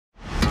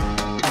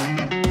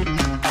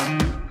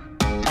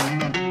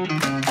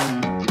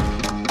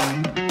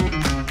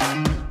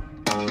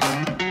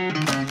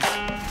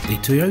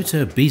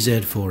Toyota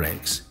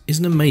bZ4X is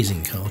an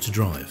amazing car to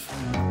drive.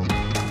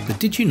 But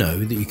did you know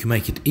that you can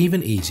make it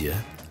even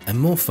easier and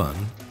more fun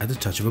at the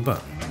touch of a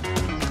button?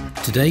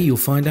 Today you'll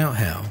find out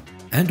how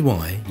and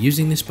why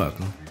using this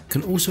button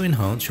can also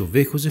enhance your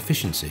vehicle's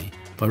efficiency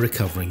by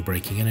recovering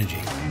braking energy.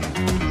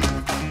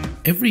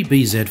 Every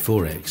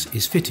bZ4X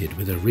is fitted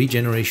with a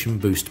Regeneration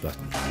Boost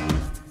button.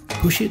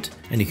 Push it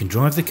and you can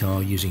drive the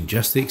car using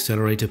just the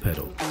accelerator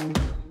pedal.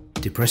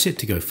 Depress it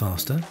to go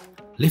faster,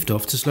 lift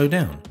off to slow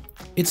down.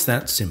 It's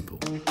that simple.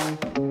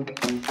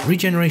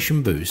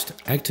 Regeneration Boost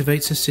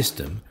activates a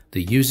system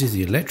that uses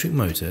the electric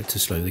motor to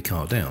slow the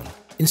car down,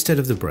 instead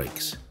of the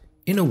brakes,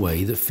 in a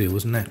way that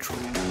feels natural.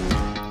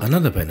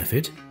 Another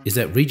benefit is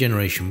that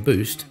Regeneration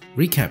Boost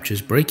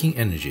recaptures braking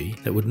energy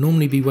that would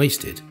normally be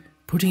wasted,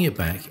 putting it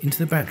back into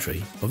the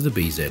battery of the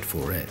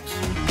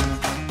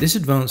bZ4X. This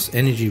advanced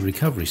energy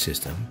recovery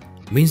system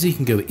means that you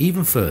can go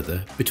even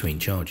further between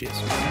charges.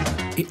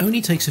 It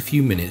only takes a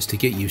few minutes to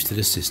get used to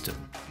the system,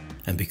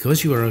 and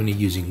because you are only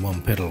using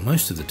one pedal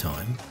most of the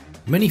time,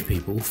 many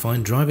people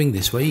find driving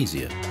this way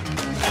easier.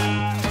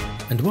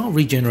 And while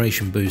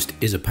Regeneration Boost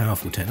is a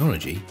powerful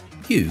technology,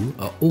 you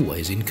are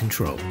always in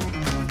control.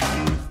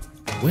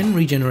 When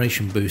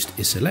Regeneration Boost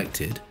is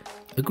selected,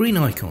 a green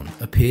icon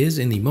appears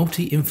in the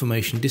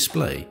multi-information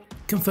display,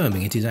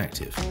 confirming it is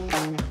active.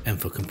 And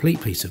for complete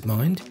peace of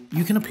mind,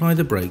 you can apply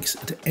the brakes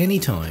at any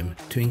time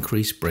to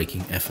increase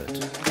braking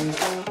effort.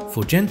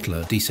 For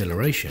gentler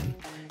deceleration,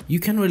 you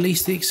can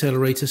release the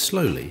accelerator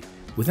slowly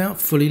without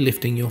fully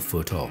lifting your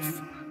foot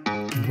off.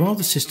 And while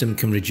the system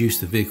can reduce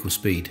the vehicle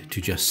speed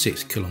to just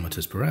 6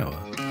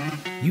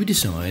 km/h, you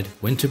decide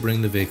when to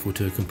bring the vehicle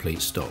to a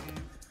complete stop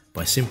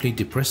by simply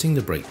depressing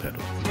the brake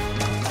pedal.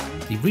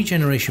 The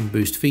Regeneration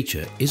Boost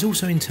feature is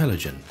also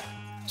intelligent,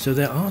 so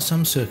there are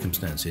some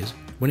circumstances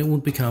when it will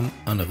become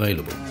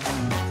unavailable.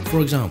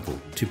 For example,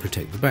 to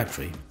protect the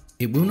battery,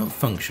 it will not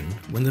function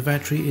when the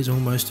battery is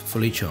almost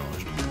fully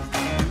charged.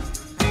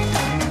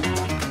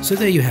 So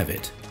there you have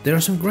it. There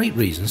are some great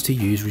reasons to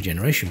use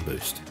Regeneration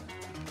Boost.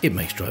 It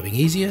makes driving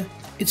easier,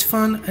 it's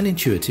fun and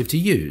intuitive to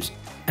use,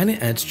 and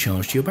it adds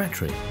charge to your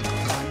battery.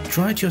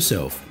 Try it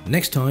yourself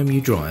next time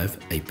you drive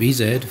a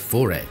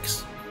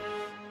bZ4X.